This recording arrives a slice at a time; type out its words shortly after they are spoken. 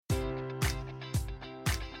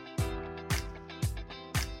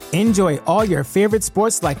Enjoy all your favorite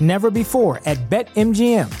sports like never before at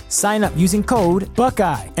BetMGM. Sign up using code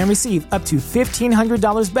Buckeye and receive up to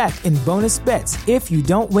 $1,500 back in bonus bets if you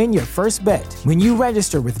don't win your first bet. When you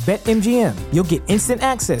register with BetMGM, you'll get instant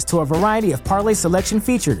access to a variety of parlay selection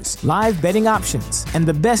features, live betting options, and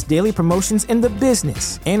the best daily promotions in the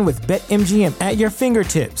business. And with BetMGM at your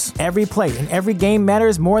fingertips, every play and every game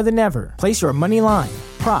matters more than ever. Place your money line,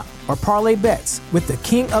 prop, or parlay bets with the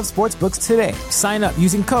king of sportsbooks today. Sign up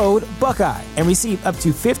using code Buckeye and receive up to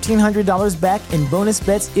 $1,500 back in bonus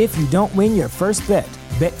bets if you don't win your first bet.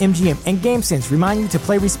 BetMGM and GameSense remind you to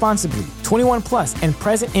play responsibly. 21 plus and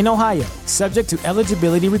present in Ohio, subject to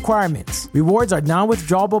eligibility requirements. Rewards are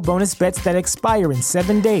non-withdrawable bonus bets that expire in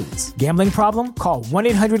 7 days. Gambling problem? Call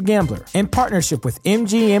 1-800-GAMBLER. In partnership with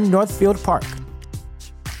MGM Northfield Park.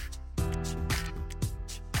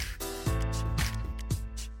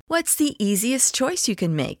 What's the easiest choice you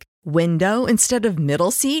can make? Window instead of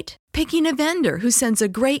middle seat? Picking a vendor who sends a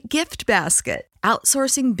great gift basket?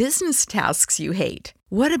 Outsourcing business tasks you hate?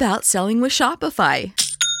 What about selling with Shopify?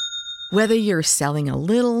 Whether you're selling a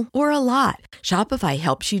little or a lot, Shopify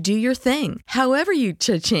helps you do your thing, however you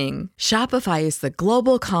cha-ching. Shopify is the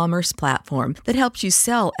global commerce platform that helps you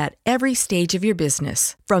sell at every stage of your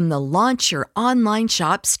business. From the launch your online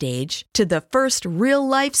shop stage to the first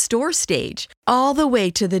real-life store stage, all the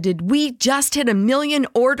way to the did we just hit 1 million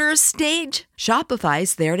orders stage.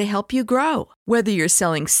 Shopify's there to help you grow. Whether you're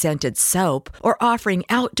selling scented soap or offering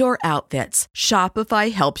outdoor outfits,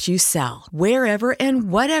 Shopify helps you sell. Wherever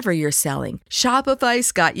and whatever you're selling,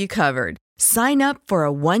 Shopify's got you covered. Sign up for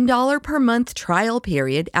a $1 per month trial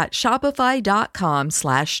period at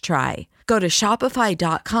shopify.com/try. Go to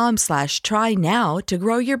shopify.com/try now to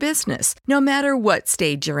grow your business, no matter what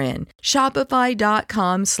stage you're in.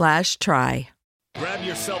 Shopify.com/try. Grab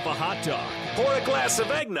yourself a hot dog, pour a glass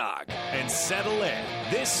of eggnog, and settle in.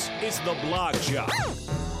 This is the Blog Job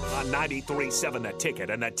on 93.7 The Ticket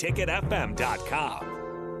and theticketfm.com.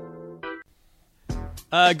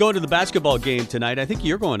 Going to the basketball game tonight. I think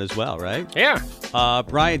you're going as well, right? Yeah.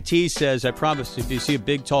 Brian T. says, I promise if you see a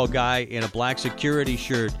big, tall guy in a black security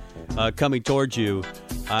shirt coming towards you,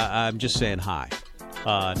 I'm just saying hi.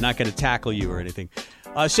 Not going to tackle you or anything.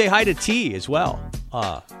 Say hi to T as well.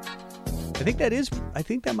 I think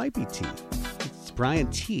that might be T. It's Brian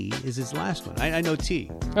T is his last one. I know T.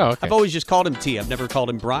 Oh, okay. I've always just called him T. I've never called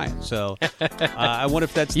him Brian. So I wonder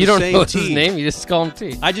if that's you the don't same know T. his name. You just call him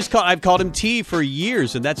T. I've called him T for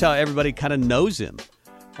years, and that's how everybody kind of knows him.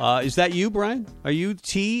 Is that you, Brian? Are you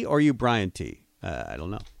T or are you Brian T? I don't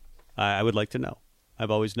know. I would like to know. I've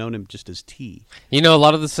always known him just as T. You know a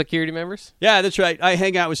lot of the security members? Yeah, that's right. I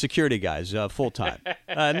hang out with security guys full time.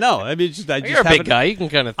 No, I mean, you're a big guy. You can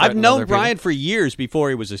kind of. I've known Brian for years before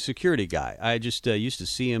he was a security guy. I just used to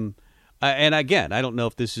see him. And again, I don't know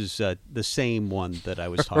if this is the same one that I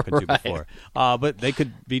was talking to before, but they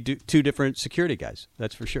could be two different security guys.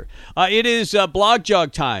 That's for sure. It is blog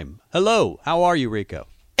jog time. Hello, how are you, Rico?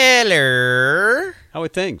 Hello. How are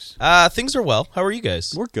things? Things are well. How are you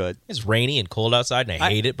guys? We're good. It's rainy and cold outside, and I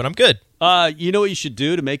hate it, but I'm good. You know what you should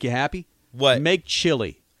do to make you happy? What? Make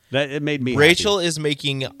chili. It made me Rachel happy. is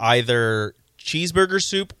making either cheeseburger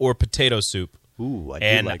soup or potato soup. Ooh, I do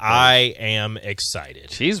and like that. I am excited.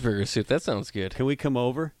 Cheeseburger soup. That sounds good. Can we come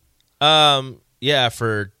over? Yeah,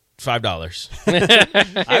 for I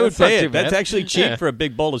 $5. would pay it. bad. That's actually cheap for a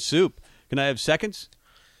big bowl of soup. Can I have seconds?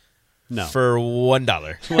 No. For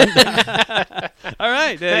 $1. All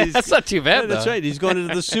right. That's not too bad, That's though. right. He's going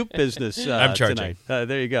into the soup business I'm charging. tonight.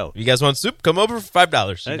 There you go. If you guys want soup, come over for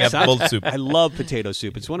 $5. You can have a bowl of soup. I love potato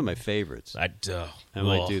soup. It's one of my favorites. I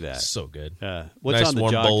might do that. So good. What's nice on the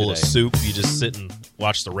warm jog bowl today? of soup. You just sit and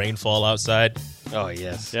watch the rain fall outside. Oh,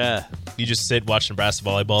 yes. Yeah. You just sit, watch Nebraska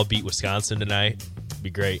volleyball beat Wisconsin tonight. Be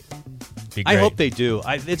great. I hope they do.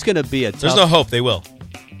 It's going to be a tough... There's no hope. They will.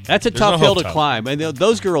 That's a tough hill to climb. And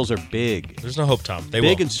those girls are big. There's no hope, Tom. They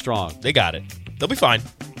big will. and strong. They got it. They'll be fine.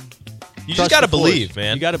 You Trust just got to the force. believe,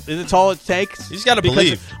 man. That's all it takes. You just got to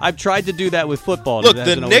believe. I've tried to do that with football. Look, and it the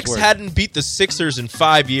hasn't always Knicks worked. hadn't beat the Sixers in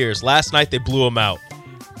 5 years. Last night they blew them out.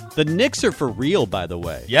 The Knicks are for real, by the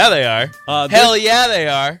way. Yeah, they are. Hell yeah, they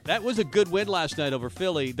are. That was a good win last night over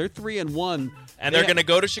Philly. They're 3-1. And they're going to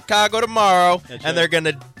go to Chicago tomorrow, That's and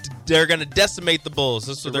right. they're going to decimate the Bulls.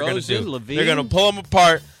 That's what they're going to do. Levine. They're going to pull them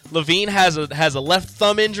apart. Levine has a left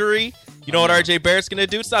thumb injury. You know what R.J. Barrett's going to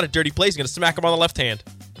do? It's not a dirty play. He's going to smack him on the left hand.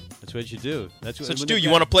 That's what you do. That's what you do. You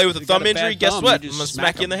want to play with a thumb injury? Guess what? I'm going to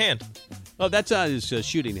smack you in the hand. Oh, that's not his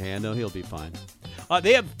shooting hand. No, he'll be fine.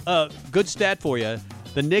 They have a good stat for you.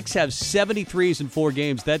 The Knicks have 73s in 4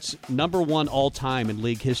 games. That's number 1 all-time in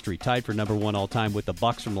league history, tied for number 1 all-time with the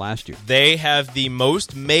Bucks from last year. They have the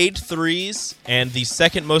most made threes and the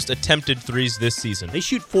second most attempted threes this season. They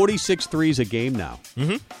shoot 46 threes a game now.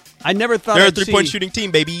 Mm-hmm. I never thought they're a I'd three-point see- shooting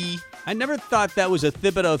team, baby. I never thought that was a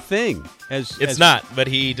Thibodeau thing. It's not, but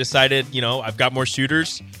he decided, I've got more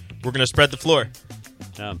shooters. We're going to spread the floor.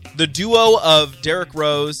 The duo of Derrick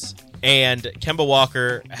Rose and Kemba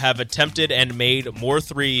Walker have attempted and made more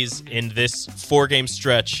threes in this 4-game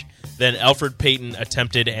stretch than Elfrid Payton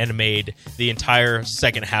attempted and made the entire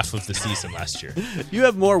second half of the season last year. You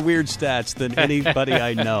have more weird stats than anybody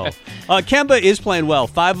I know. Kemba is playing well.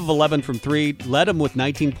 5 of 11 from 3. Led him with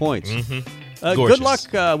 19 points. Good luck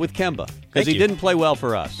with Kemba, because he didn't play well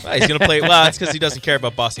for us. He's going to play well. It's because he doesn't care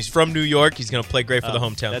about Boston. He's from New York. He's going to play great for the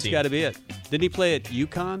hometown That's team. got to be it. Didn't he play at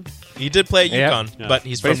UConn? He did play at Yeah. UConn, but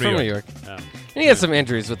he's from New York. And he had some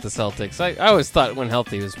injuries with the Celtics. I always thought when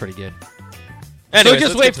healthy he was pretty good. Anyways, so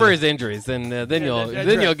just let's wait get to for the- his injuries, then you'll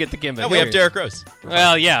right. get the Kemba. And we have Derrick Rose.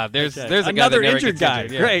 Well, yeah, there's a guy Another that never injured gets guy.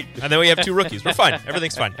 injured, yeah. Great. And then we have 2 rookies. We're fine.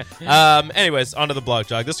 Everything's fine. Anyways, on to the blog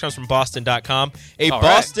jog. This comes from Boston.com. A All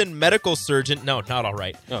Boston medical surgeon, no, not all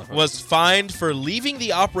right, Oh, okay. was fined for leaving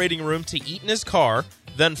the operating room to eat in his car,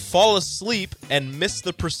 then fall asleep and miss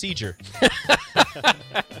the procedure.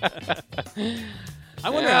 I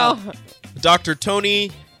wonder how. Dr.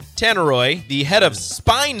 Tony Tanneroy, the head of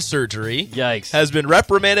spine surgery, Yikes. has been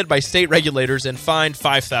reprimanded by state regulators and fined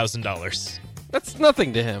 $5,000. That's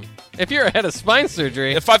nothing to him. If you're a head of spine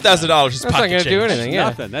surgery, $5,000 is that's not pocket going to change. do anything. Yeah.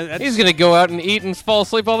 Nothing. That's- He's going to go out and eat and fall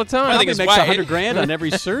asleep all the time. I think Probably it's makes why- $100,000 on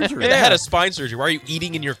every surgery. The head of spine surgery. Why are you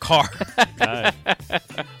eating in your car?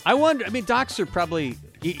 I wonder. I mean, docs are probably.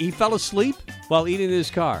 He fell asleep while eating in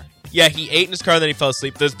his car. Yeah, he ate in his car, then he fell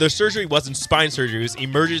asleep. The surgery wasn't spine surgery; it was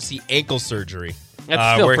emergency ankle surgery.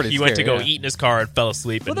 That's still where pretty he went to scary, go yeah. eat in his car and fell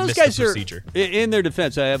asleep Well, and those missed guys the are. procedure. In their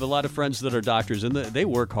defense, I have a lot of friends that are doctors, and they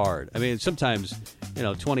work hard. I mean, sometimes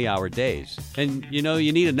 20-hour days, and you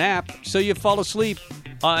need a nap, so you fall asleep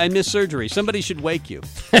and miss surgery. Somebody should wake you.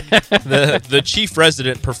 The chief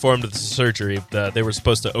resident performed the surgery. They were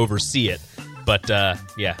supposed to oversee it, but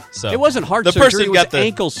yeah. So It wasn't heart the surgery; person it was got the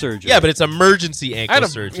ankle surgery. Yeah, but it's emergency ankle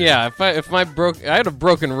surgery. Yeah, if I had a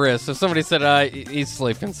broken wrist, if somebody said he's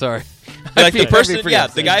sleeping, sorry. Like the I'd be person, pretty yeah,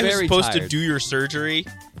 upset. the guy who's Very supposed to tired. do your surgery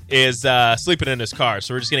is sleeping in his car.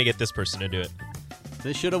 So we're just gonna get this person to do it.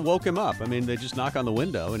 They should have woke him up. I mean, they just knock on the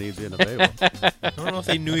window and he's unavailable. I don't know if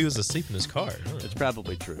they knew he was asleep in his car. It's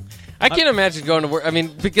probably true. I can't imagine going to work. I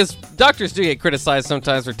mean, because doctors do get criticized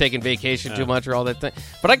sometimes for taking vacation too much or all that thing.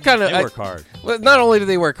 But I kind of They work hard. Well, not only do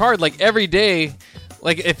they work hard, like every day,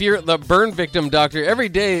 like if you're the burn victim doctor, every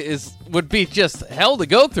day would be just hell to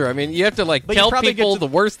go through. I mean, you have to But you tell probably people get to-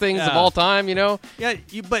 the worst things of Yeah. all time. Yeah,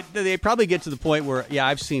 but they probably get to the point where,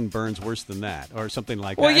 I've seen burns worse than that, or something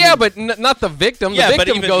like Well, that. yeah, I mean, but not the victim. Yeah, The but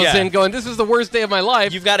victim even- goes yeah. in going, "This is the worst day of my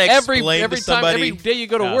life." You've gotta every explain to time, somebody- every day you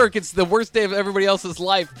go to Yeah. work, it's the worst day of everybody else's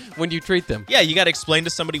life when you treat them. Yeah, you got to explain to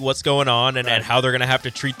somebody what's going on and how they're gonna have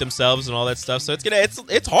to treat themselves and all that stuff. So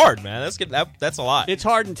it's hard, man. That's a lot. it's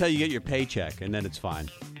hard until you get your paycheck, and then it's fine.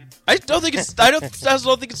 I don't think it's. I don't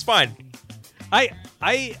think it's fine.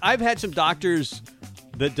 I've had some doctors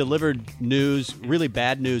that delivered news, really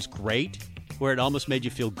bad news, great, where it almost made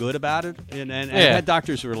you feel good about it. And I've had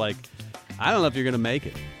doctors who were like, I don't know if you're going to make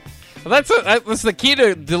it. Well, that's the key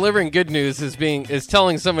to delivering good news is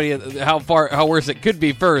telling somebody how worse it could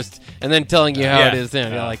be first, and then telling you how it is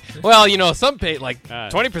then. You're like, well, some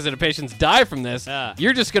 20% of patients die from this.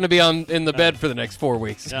 You're just going to be in the bed for the next 4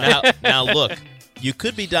 weeks. Now look, you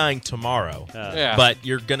could be dying tomorrow, Yeah. but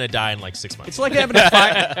you're gonna die in like 6 months. It's like having to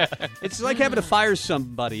fire. It's like having to fire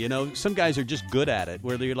somebody. Some guys are just good at it,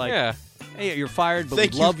 where they're like, Yeah. "Hey, you're fired, but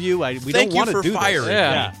Thank we you. love you. We Thank don't you want to for do firing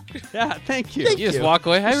this." me. Yeah, thank you. You just walk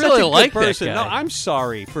away. I You're really such a like good that person. guy. No, I'm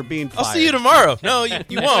sorry for being fired. I'll see you tomorrow. No,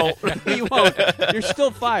 you won't. You won't. You're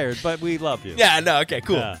still fired, but we love you. Yeah, no, okay,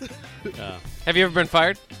 cool. Yeah. Have you ever been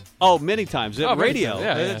fired? Oh, many times at many radio.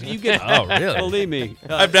 times, yeah. You get. Oh, really? Believe me.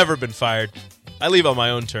 I've never been fired. I leave on my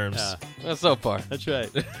own terms. Well, so far. That's right.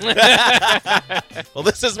 Well,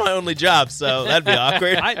 this is my only job, so that'd be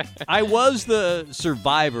awkward. I was the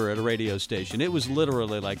survivor at a radio station. It was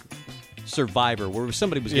literally like Survivor, where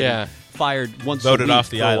somebody was getting fired once Voted a week off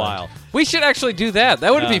the for a island. while. We should actually do that.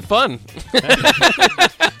 That would be fun.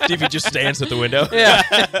 Stevie just stands at the window. Yeah.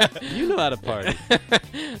 You know how to party.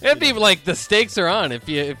 It'd be like the stakes are on. If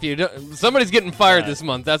you don't, somebody's getting fired this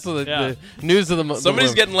month. That's the news of the month.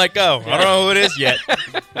 Somebody's getting let go. I don't know who it is yet.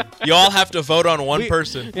 You all have to vote on one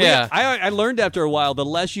person. Yeah. I learned after a while, the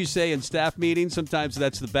less you say in staff meetings, sometimes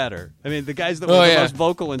that's the better. I mean, the guys that were the most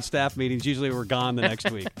vocal in staff meetings usually were gone the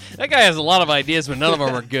next week. That guy has a lot of ideas, but none of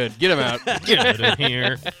them are good. Get him out. Get out of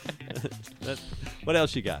here. What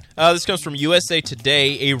else you got? This comes from USA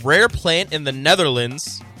Today. A rare plant in the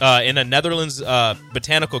Netherlands, in a Netherlands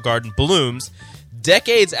botanical garden, blooms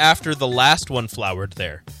decades after the last one flowered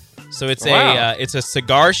there. So it's it's a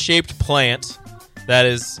cigar-shaped plant. That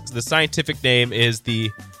is, the scientific name is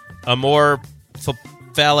the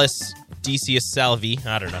Amorphophallus decius salvi.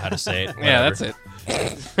 I don't know how to say it. Yeah, that's it.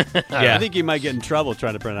 Yeah. I think you might get in trouble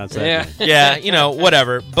trying to pronounce that. Yeah,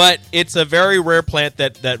 whatever. But it's a very rare plant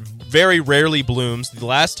that very rarely blooms. The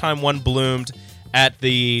last time one bloomed at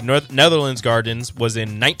the Netherlands Gardens was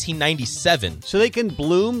in 1997. So they can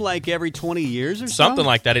bloom like every 20 years or something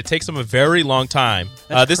like that. It takes them a very long time.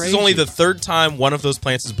 This is only the third time one of those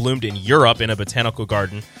plants has bloomed in Europe in a botanical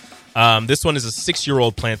garden. This one is a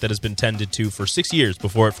 6-year-old plant that has been tended to for 6 years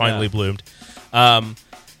before it finally bloomed.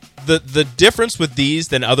 The difference with these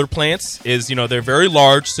than other plants is, they're very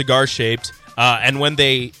large, cigar-shaped, and when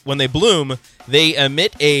they bloom, they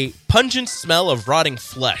emit a pungent smell of rotting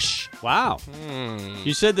flesh. Wow.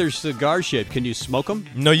 You said they're cigar-shaped. Can you smoke them?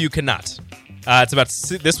 No, you cannot.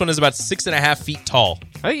 This one is about 6.5 feet tall.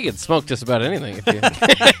 I think you can smoke just about anything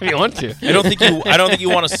if you want to. I don't think you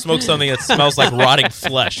want to smoke something that smells like rotting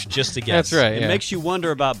flesh. Just to guess. That's right. It makes you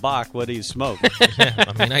wonder about Bock, what he's smoked.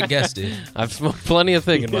 Yeah, I guess, dude. I've smoked plenty of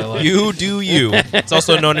things in my life. You do you. It's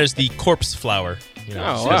also known as the corpse flower.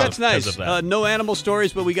 Wow. That's nice. No animal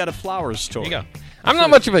stories, but we got a flower story. There you go. I'm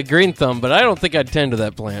not much of a green thumb, but I don't think I'd tend to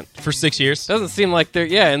that plant. For 6 years? Doesn't seem like they're...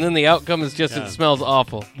 Yeah, and then the outcome is just it smells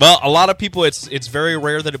awful. Well, a lot of people, it's very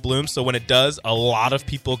rare that it blooms, so when it does, a lot of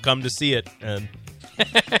people come to see it, and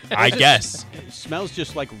I guess. It smells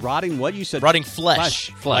just like rotting, what you said? Rotting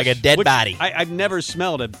flesh. Like a dead body. I've never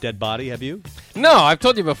smelled a dead body, have you? No, I've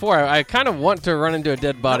told you before, I kind of want to run into a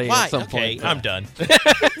dead body at some point. I'm done.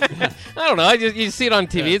 I don't know, you see it on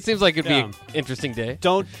TV, it seems like it'd be an interesting day.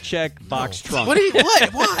 Don't check Bock's trunk. What?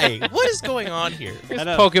 Why? What is going on here? Just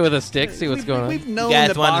poke it with a stick, see what's going on. We've known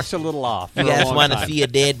that Bock's a little off. You guys want to see a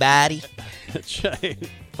dead body?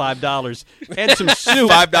 $5 and some soup.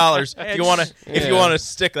 $5 if you want a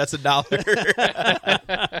stick. That's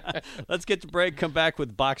 $1. Let's get to break. Come back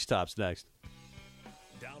with Box Tops next.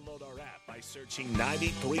 Download our app by searching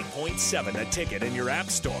 93.7 The Ticket in your app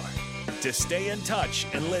store to stay in touch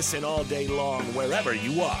and listen all day long wherever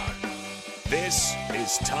you are. This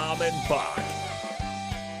is Tom and Bock.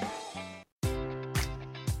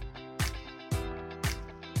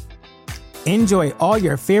 Enjoy all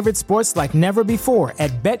your favorite sports like never before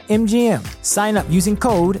at BetMGM. Sign up using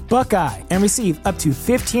code Buckeye and receive up to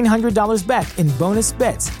 $1,500 back in bonus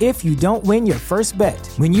bets if you don't win your first bet.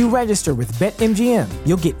 When you register with BetMGM,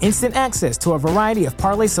 you'll get instant access to a variety of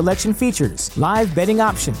parlay selection features, live betting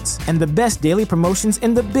options, and the best daily promotions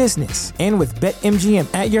in the business. And with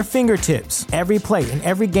BetMGM at your fingertips, every play and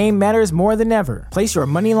every game matters more than ever. Place your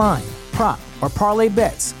money line, prop, or parlay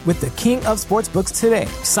bets with the king of sportsbooks today.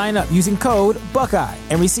 Sign up using code Buckeye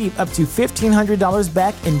and receive up to $1,500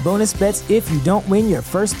 back in bonus bets if you don't win your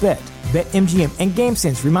first bet. BetMGM and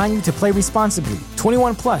GameSense remind you to play responsibly.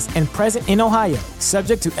 21 plus and present in Ohio,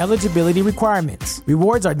 subject to eligibility requirements.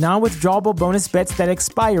 Rewards are non-withdrawable bonus bets that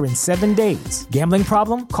expire in 7 days. Gambling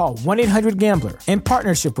problem? Call 1-800-GAMBLER in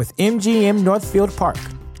partnership with MGM Northfield Park.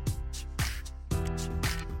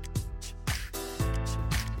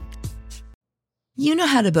 You know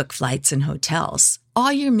how to book flights and hotels.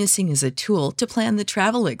 All you're missing is a tool to plan the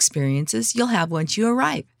travel experiences you'll have once you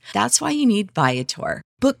arrive. That's why you need Viator.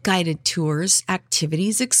 Book guided tours,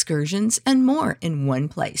 activities, excursions, and more in one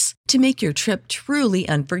place to make your trip truly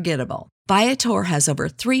unforgettable. Viator has over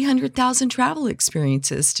 300,000 travel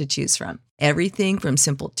experiences to choose from. Everything from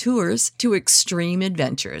simple tours to extreme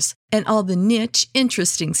adventures and all the niche,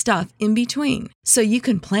 interesting stuff in between. So you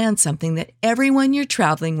can plan something that everyone you're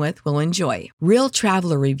traveling with will enjoy. Real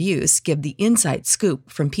traveler reviews give the inside scoop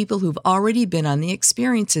from people who've already been on the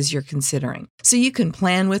experiences you're considering. So you can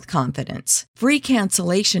plan with confidence. Free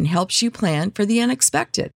cancellation helps you plan for the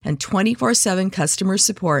unexpected. And 24/7 customer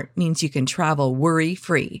support means you can travel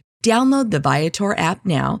worry-free. Download the Viator app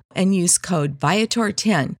now and use code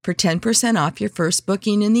Viator10 for 10% off your first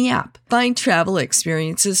booking in the app. Find travel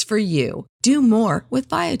experiences for you. Do more with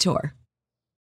Viator.